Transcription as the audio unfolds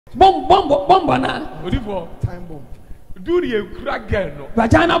Bomb na. Time bomb. Do the crack girl no.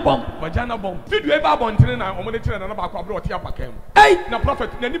 Vagina bomb. Vagina bomb. Did you ever bomb train na omo de train na ba kwa bro tia pakem. Hey, na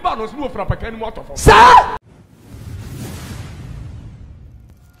prophet na ni ba no so no fra pakem mo atofo. Sir.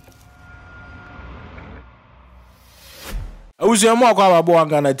 Awusiamu akwa babo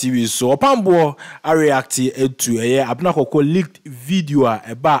Ghana TV so Opambour a react to Abena Korkor leaked video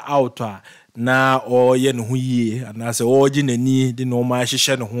eba out na oye no hu yie na se oje nani de no ma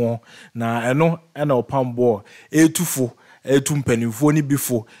hyehye no ho na eno na Opambour etufo etumpanifo ni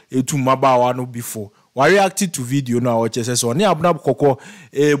bifo etumabawa no bifo wa react to video na o chese so ne Abena Korkor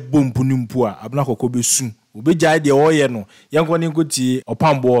bompu ni mpu a Abena Korkor besu obegya de oye no yanko ni nkoti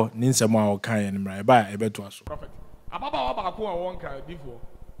Opambour ni nsemo a o kan ye mra eba ebeto aso Ababa wa ba ko a won ka before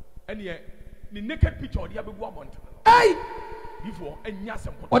ene ni naked picture de abegu abonta. Hey, before enya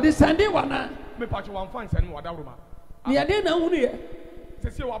sem ko. O de sande wana. Me pa cho wan fan sane mo da roma. Ni ade na hunu ye.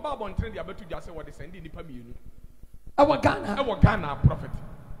 Se wa ba abonta de abetu dwa se wo de sande nipa mienu. Awa Ghana. Awa Ghana prophet.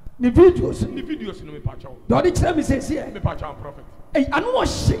 Ni videos no me pa cho. Do de kire me sese. Me pa cho prophet. Hey, anu o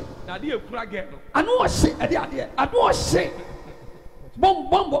hye. Na de ekura ge no. Anu o hye, ade. Anu o hye.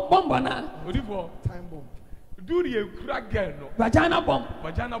 Bomb na. Before time bomb. Do the crack girl no. Vagina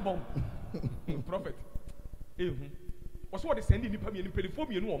bomb. Prophet. What's what they send in the pammy and pay for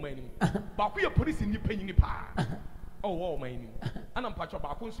me no man. But we are police in the penny pa. Oh, man. And I'm patch up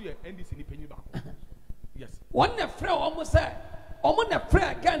our consul and this in the penny back. Yes. One the friend almost said, the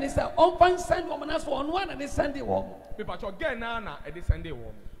friend again is a on send woman as one and they send it warm. Me patch again now at this Sunday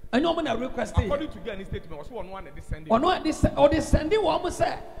warm. I know when I request according to Ghana statement was one at this Sunday. Or this Sunday warm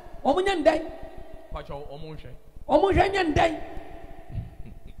say, woman and day. Pacho omonhwe. Omonhwe nyandai.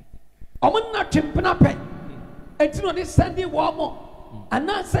 Omon na twempena pen. Enti no de Sunday wo mo.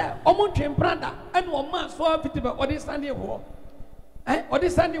 Ana say omon twempena da ene o ma so afiti be o de Sunday wo. O de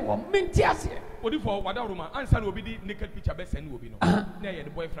Sunday wo menti ase. Odi for wada Roma ansa na obi di naked picture be send obi no. Na ye the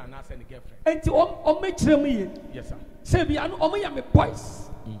boyfriend na send the girlfriend. Enti o mekire mu ye. Yes sir. Say bia no omo ya me boys.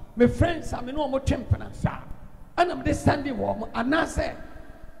 Me friends am no omo twempena. Sir. Ana me de Sunday wo mo ana say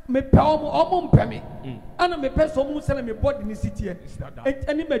me pe omo mpe me ana me pe so mu sele me body ni sitie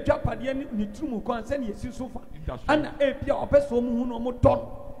eni me dwapade ni tumu kon se ni esi sofa ana e bia ope so mu hu no mo don.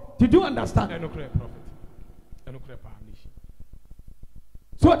 Did you understand? Eno clear prophet. Eno clear permission.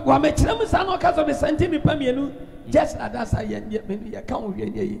 So wa me kire mu sa no ka so be senti me pa mienu just like that say ye kan wo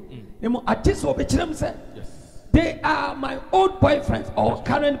ye ye mo artist o be kire mu say they are my old boyfriends or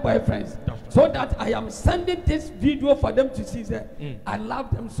current boyfriends. So that I am sending this video for them to see that I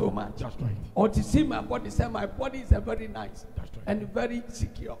love them so much. That's right. Or to see my body. Say my body is very nice and very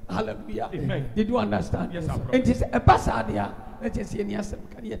secure. Hallelujah. Amen. Did you understand? Yes, sir. It is a passadia. Let us see any answer.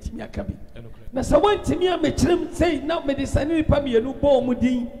 Can you tell me a cabin? Now, so one to me, I may say now, may the Sunday Pammy and Ubo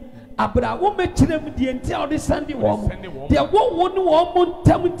Mudi. Abra won't make them the entire this Sunday woman. There won't one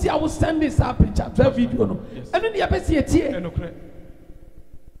tell me I will send this up in chapter video. And then the Abbasi here.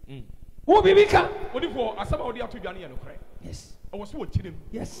 Who be Mika? What if for somebody to Johnny and cry? Yes. I was watching him.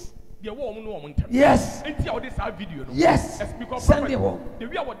 Yes. The woman no one. Yes. And see this video. Yes. Because Sunday woman. The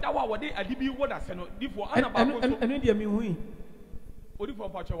way what that was they alibi what I said before. And the me what if for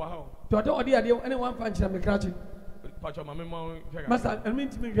Pacho how? To I don't idea anyone fancy me crouching. Pacho my mama. Master, I mean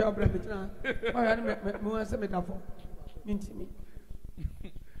to me, you have breath. I had me metaphor. Mean to me.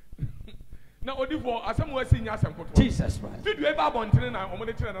 Now, what if for some was senior some Jesus Christ. Did you ever want to know when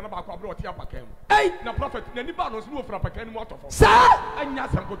the children about brought here pakem? Hey, now prophet, any banos no for a pakem water for. Sir, and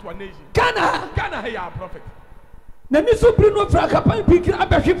yes, I'm go to a nation. Ghana, hey, prophet. Nani so bring no fra kapan pikin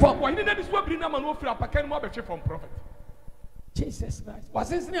abeshi from. Why didn't this one bring a man no for a pakem abeshi from prophet? Jesus Christ. Was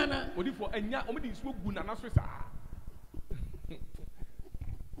this Nana? What if for any omedi so good and so sa?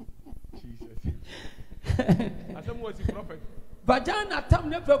 Jesus. As some was the prophet. Vagina tam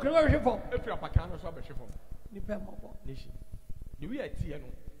ne fo kro hwe fo. If you pakan so abeshi from. Ni pe mo bo. Nation. The way I tie no.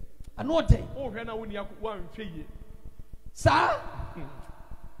 Ano dey. Oh, hwe na woni wan hwe ye. Sir.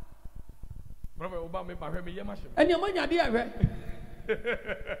 Prophet Oba me ba hwe me ye ma hwe. Eni amanya de ahwe.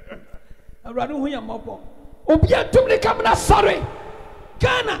 Awurade hu ya mobo. Obi atum ne kamna sorry.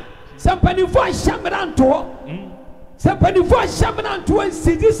 Ghana. Sampani fo ahyamra nto. Sampani fo ahyamra nto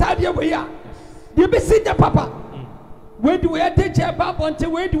sidi sade we ya. De be sija papa. Where do we take a babonte?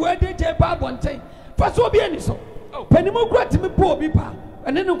 Where do we take a babonte? First, will be any so. Penimo grant me poor bipa,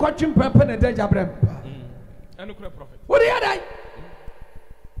 and then got him pepper and deja brem. And a prophet. What do you have?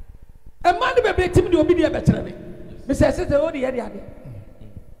 A man will be timid to be a better. Mrs. Sister, what do you have?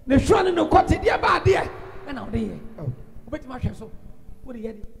 The shrine and the cottage, dear bad dear. And now, dear. Which much so? What do you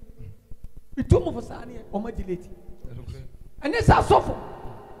have? The tomb of a son or my delete. And this are so.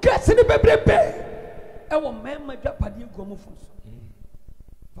 sini bebrebe ewo mema dwa pade guomo fo so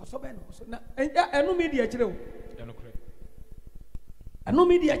fa so be no so na enu media kire o enu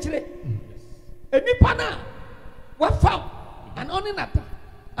media kire enipa na wa fa an oni nata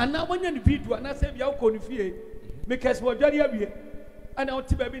ana wonya ni video na se bia ko ni fie because wo dware awie ana o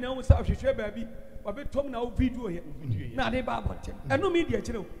ti ba bi na wo sa hwehwe ba bi wa be tom na wo video here na de ba abote enu media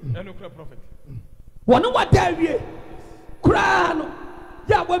kire o enu kure prophet wono wa da awie kura no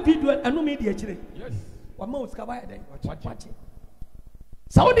ya wa video enu media kire yes wa ma uska ba yeden wachi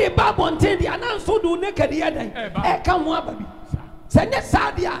saudi ba bonten di ananso do naked yeden e ka ho ababi se ne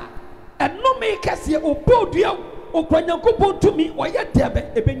sadia enu me kese obodua okwanyankopon tumi oye debe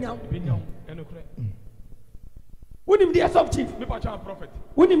ebenyaw enu kure wonim dia soft chief me pa cha prophet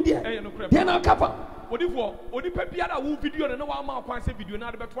wonim dia enu kure dia na kafa onipa biara wo video na wa ma kwan se video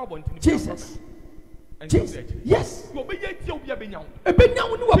na de beto abonten Jesus yes wo be ye tie obi abenyaw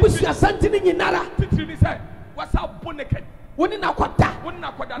ni wabusua santini nyinara titiri ni say wasa boneked woni na kwada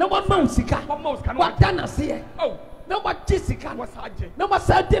na wa ma usika wada na se oh na wa jisika wasa age na wa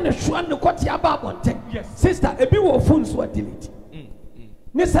sa de ne hwa ne kwoti aba abonten yes sister ebi wo phone so delete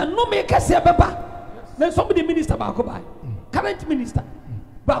ne sa no me kase beba na somebody minister ba ko ba current minister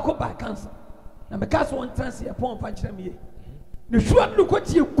ba ko ba cancer na me kase won trans e pon fa kire me ye ne hwa ne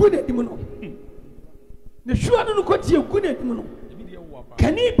kwoti egu ne dim no ne hwa ne kwoti egu ne dim no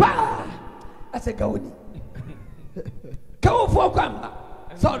kani ba ase gawoni go for kwamba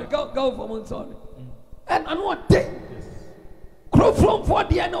sorry go for mon sorry and anu ode crow from for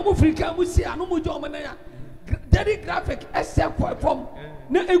the no mo Africa mo si anu mo jo mo na ya very graphic except for from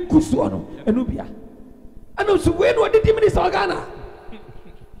na egusu no enu bia anu so we no de minister Ghana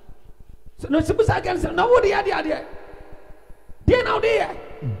so no sibusa Ghana na wo de ade dey now dey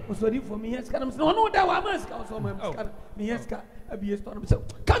so di for me yes can no no da wa mask so me yes ka abi store so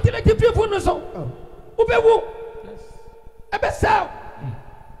can't let the people no so ubewu ebe sell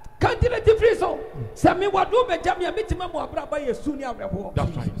can't let the free so say me wadu be jam ya mitima mo abraba yesu ni abrabo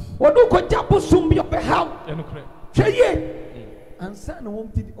that's right wadu ko jabo sum yo be how enu kure hweye ansa na wo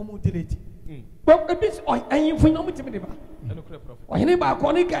delete but e bis o ayin fun yo mutimi de ba enu kure prophet o yin ba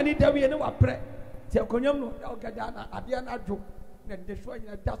ko ni kan ni dawie ni wa pre ti akonyam no o gada na ade na adwo na de so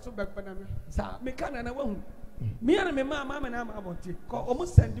yin da so be na me sa me kan na wa hu me ana me mama na ma abonti ko o mu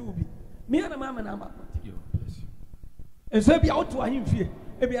send ubi me ana mama na ma abonti enso bia o to ahin fie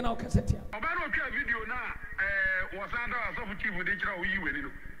e bia na o kasete a oba no twa video na wasanda asofu chief de kira o yi weni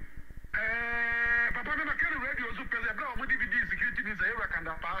no papa me na kere radio so pele bra o mu DVD security ni say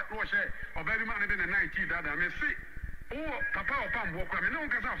rakanda pa wo she oba bi ma ne be na 90 dada me si o papa Opambour kwa me no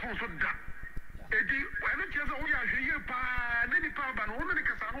nkasa phone so da edi wenu cheza o ya hweye pa ne ni pa ba no no ni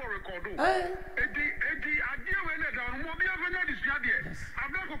kasa no record o edi adie we le da no mo bi afanya di sua de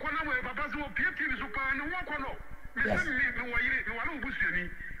abla kokona mo papa so pie TV so pa ne wo kono me se me wo yire me wa no busuani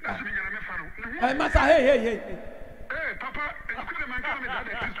na so bi nyana me fa no masa hey papa ekure man ka me da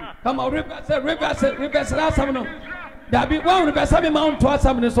de Kristo come on reverse last time no dabi one reverse me mount to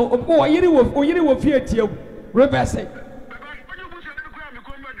asam ne so o yiri wo fie tie reverse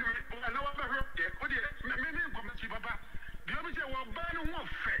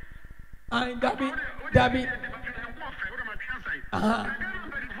and Dabi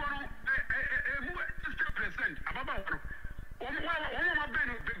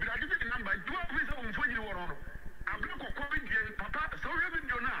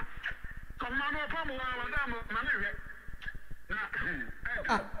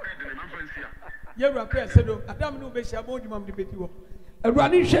Yewra pe sedo adam no be hia bodwuma de bedi wo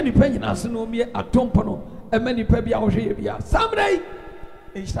awurade hwe ni pa nyina so no me atompo no e ma ni pa bia wo hwe ye bia samrai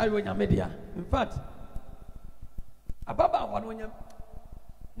e shai wo nyame dia in fact ababa wa no nyam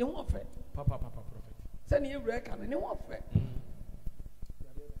ne ho fe papa prophet se ne yewra ka ne ho fe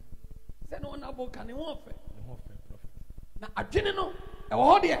se no na bo ka ne ho fe prophet na adwene no e wo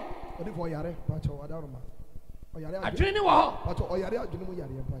ho de odi fo yare pacho wadaroma oyare adwene wo ho pacho oyare adwene mu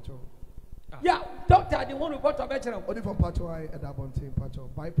yare pacho yeah doctor the one report about odi fo pacho ai edabontin pacho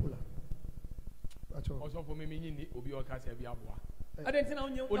bipolar pacho also for me ni obi o ka se bia boa adentina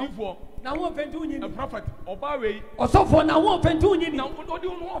onye odifo na ho fentu onye ni prophet oba we osofo na ho fentu onye ni na odi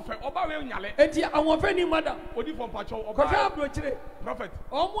no ofe oba we nyale enti awon fe ni madam odifo mpacho oba ko fa abro kire prophet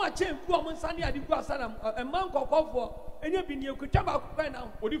omo a chen ku omo nsane ade ku asana emma nkokofo enye bi ni ekutwa ba ku na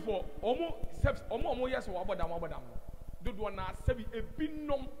odifo omo yes wo abodam dodo na sabi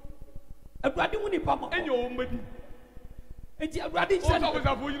ebinom awurade hu ni pamo enye o madi enti awurade kire o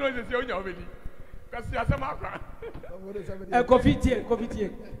so for you know say onya obedi kasi asema akwa coffee tie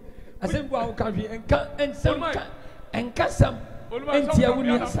asem bu awu kan fi enka ensem enka sam Enti awu ni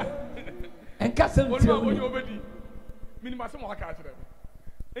asa. Enka sem ti awu. Minimum some waka achire.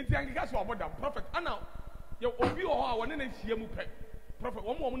 Enti angika so aboda prophet ana ye obi o ha woni na hia mu pe. Prophet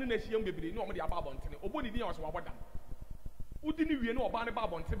wo mo na hia mu bebere ni o mo de aba abontene. Obo ni din a so aboda. Udi ni wie na oba ne ba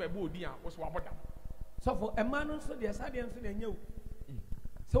abontene ba bo odin a wo so aboda. So for a man so de asa de nso na nyew.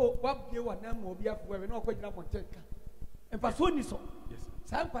 So what you want them will be up where we not quite up on take. And for so ni so. Yes.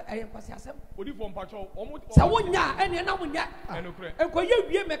 Some I am passing some. Odi from patrol almost. Sawunya and you know ya. And ko ye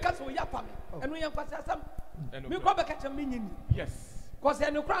wie make us we yapa me. And we am passing some. Me ko be catch me. Yes. Cause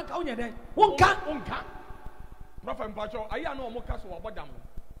and crank ka unya den. Wonka. Prophet patrol aya no mo kaso abodam.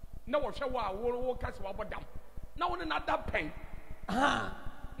 Na wo hwe wa wo kaso abodam. Na wo na da pen. Aha.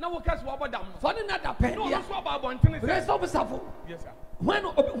 Na wo kaso abodam. For na da pen. No so about abonten. Yes sir. Yes sir. When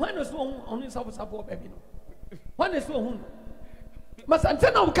is on his support baby no. When is so must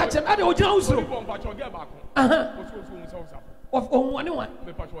antenna will catch him at the original usual. Of one.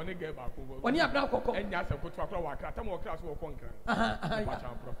 The patrol get back. When you have now cocoa and yes, I put to a time or class or conquer.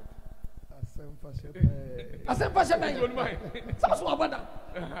 I said, Pasha, that's what about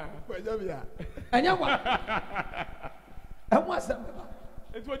and you want. And what's that?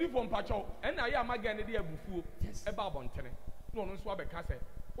 It's what you from patrol, and I am again the idea of yes, a barb on tenant. No one swab a cassette.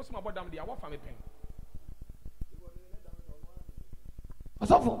 What's my bottom the our family pen?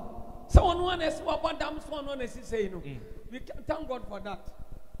 Someone one is what damn one is saying. No, we can thank God for that.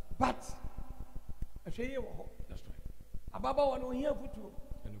 But I say you that's right. Ababa one will hear put you.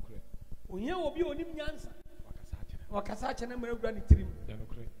 We hear will be on him answer. Wakasacha and American trim.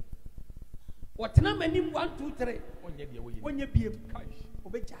 What number 1, 2, 3? When you be a prophet.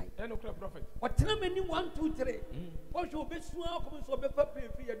 What number 1, 2, 3? What you be soon come so be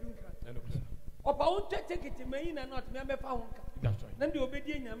free a dunker. Opa won't take it to me and not member found. That's right. Then the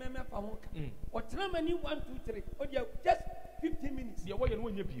obedient member found. What number 1, 2, 3? Oh, yeah, just 15 minutes. You're waiting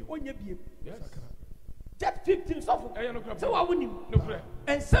when you be. Yes. Just 15 so I wouldn't.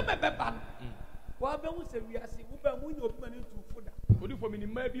 And some of them. Well, I will say we are seeing Uber to food. Would you for me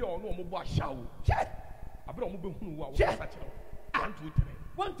maybe or no more shower? Chat. I brought moving who are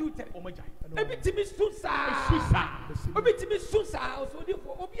 1, 2, 3. Oh my God. Maybe to be Susa. Maybe to be Susa. So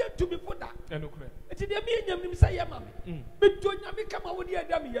therefore, Obia to be put that. And it's the medium say, Mammy. But don't you come out with the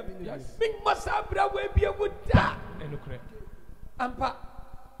dummy? Yes. Big Masabra will be a good da. And pa.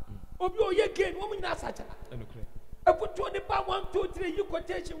 Obio again, woman as such. I put 25, 1, 2, 3, you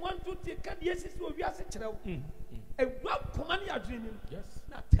quotation 1, 2, 3, can yes, it will be a such a rough command you are dreaming. Yes,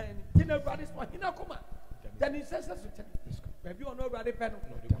 not 10. Dinner brothers for Hinakoma. Then he says, maybe you're not ready, pen.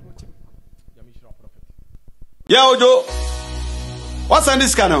 Yeah, Ojo. What's on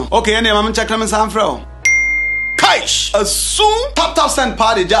this channel? Okay, any I'm checking my sound from. Kaish, a soon tap send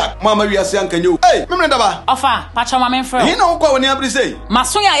party jack. Mama, we are saying, can you? Hey, remember that? Offer, patch on my friend. You know what when you say?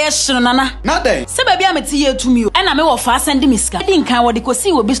 Masuya, yes, Nana. Not there. Say, baby, I'm a tea to me. And I'm a fast and miska. I didn't count what they could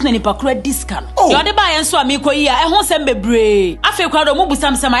see with business in a discount. Oh, you're the buy and so I'm equal here. I won't send me brave. I feel crowd of mobile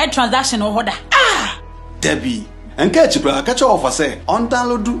some transaction or order. Ah, Debbie. And catch you, bro. Catch you off. I say, on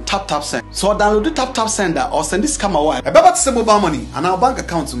download do tap send. So download the tap sender or send this camera wire. About to mobile money and our bank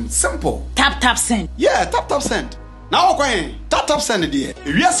account. Simple. Tap send. Yeah, tap send. Now, okay, tap send it. If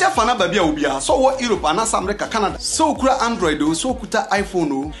you see a fan of baby, so what Europe and America, Canada, so kura Android, so kuta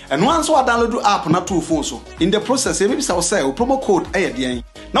iPhone, and once I download the app, not 2 phones. In the process, maybe I'll say promo code ADN.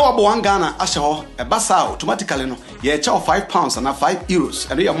 Now, I want Ghana, Ashaw, a bassa automatically. No, yeah, chow £5 and €5,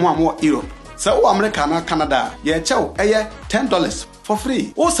 and we are more Europe. So, America, Canada, yeah, chow, $10 for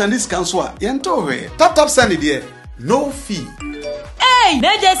free. Oh, send this cancel, yento, tap send it, no fee. Hey,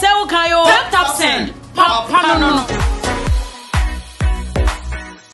 they just say, okay, tap send. Papa, no.